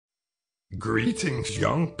Greetings,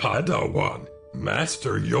 young Padawan.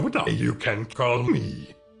 Master Yoda, you can call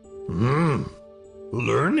me.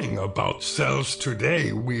 Learning about cells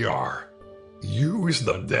today we are. Use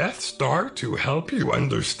the Death Star to help you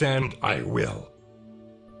understand, I will.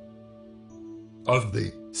 Of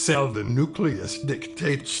the cell, the nucleus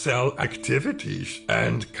dictates cell activities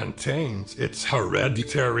and contains its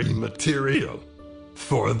hereditary material.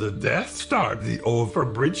 For the Death Star, the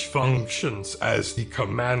overbridge functions as the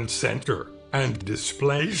command center and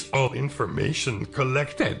displays all information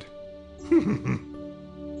collected.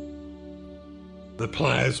 The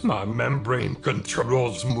plasma membrane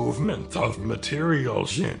controls movement of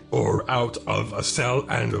materials in or out of a cell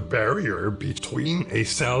and a barrier between a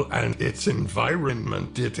cell and its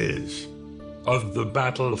environment. It is of the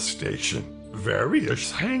battle station.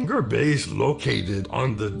 Various hangar bays located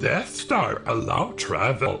on the Death Star allow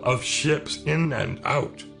travel of ships in and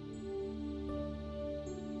out.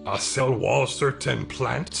 A cell wall certain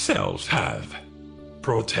plant cells have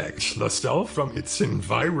protects the cell from its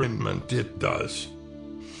environment. It does.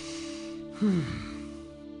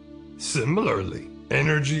 Similarly,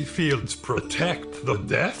 energy fields protect the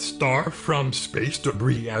Death Star from space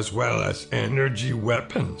debris as well as energy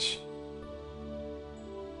weapons.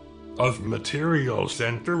 Of materials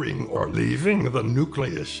entering or leaving the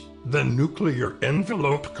nucleus, the nuclear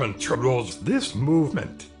envelope controls this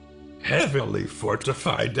movement. Heavily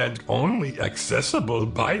fortified and only accessible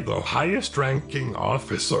by the highest-ranking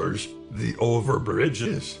officers, the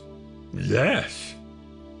overbridges. Yes.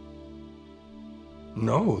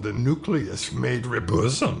 No, the nucleus made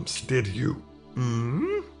ribosomes, did you?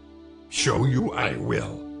 Show you I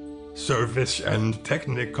will. Service and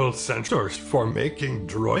technical centers for making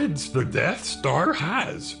droids the Death Star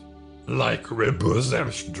has. Like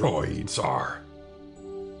ribosomes droids are.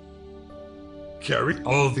 Carry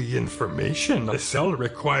all the information a cell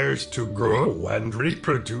requires to grow and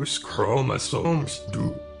reproduce chromosomes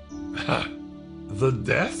do. The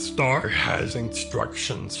Death Star has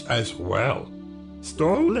instructions as well.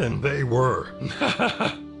 Stolen they were.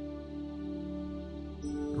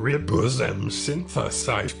 Ribosomes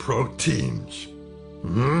synthesize proteins.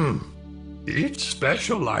 Each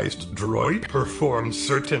specialized droid performs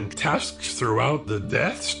certain tasks throughout the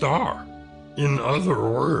Death Star. In other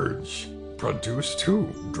words, produce two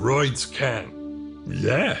droids can.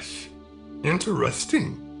 Yes.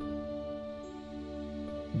 Interesting.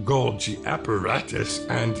 Golgi apparatus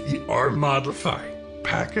and ER modify,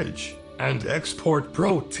 package, and export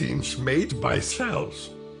proteins made by cells.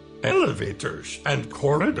 Elevators and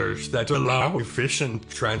corridors that allow efficient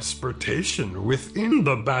transportation within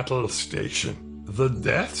the battle station the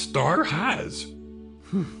Death Star has.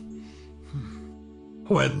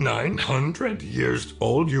 When 900 years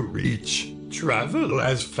old you reach, travel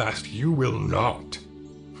as fast you will not.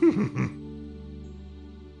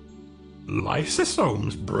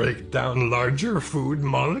 Lysosomes break down larger food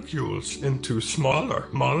molecules into smaller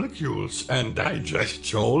molecules and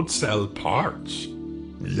digest old cell parts.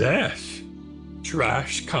 Yes.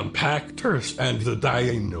 Trash compactors and the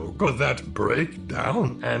dianoga that break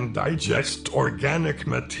down and digest organic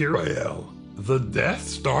material the Death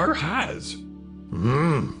Star has.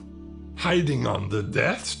 Hiding on the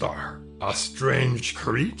Death Star, a strange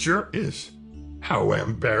creature is. How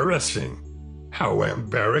embarrassing. How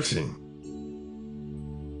embarrassing.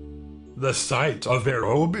 The site of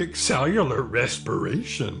aerobic cellular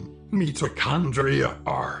respiration, mitochondria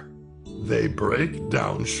are. They break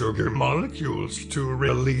down sugar molecules to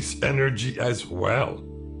release energy as well.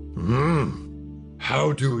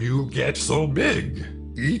 How do you get so big,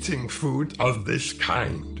 eating food of this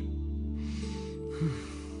kind?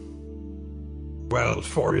 Well,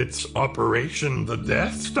 for its operation, the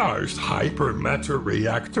Death Star's hypermatter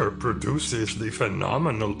reactor produces the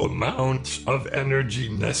phenomenal amounts of energy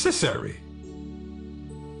necessary.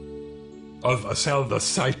 Of a cell, the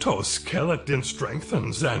cytoskeleton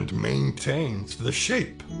strengthens and maintains the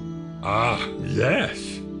shape. Ah,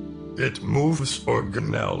 yes. It moves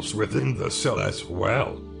organelles within the cell as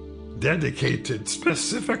well, dedicated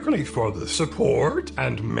specifically for the support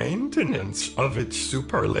and maintenance of its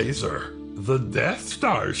super laser. The Death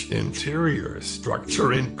Star's interior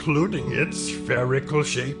structure, including its spherical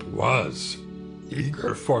shape, was.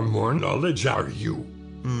 Eager for more knowledge, are you?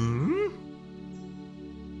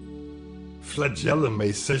 Flagellum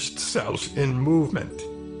assist cells in movement.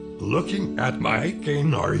 Looking at my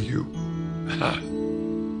cane, are you?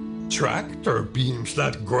 Tractor beams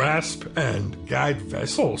that grasp and guide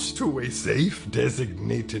vessels to a safe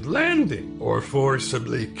designated landing or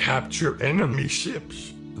forcibly capture enemy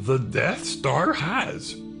ships the Death Star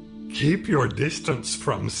has. Keep your distance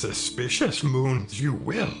from suspicious moons, you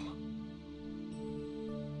will.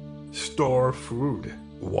 store food,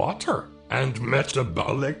 water, and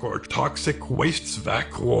metabolic or toxic wastes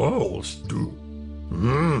vacuoles do.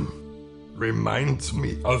 Reminds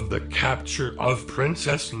me of the capture of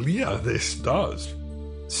Princess Leia this does.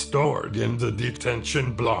 Stored in the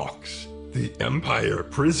detention blocks, the Empire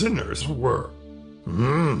prisoners were.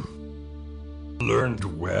 Learned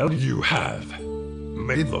well you have.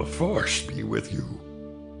 May the Force be with you.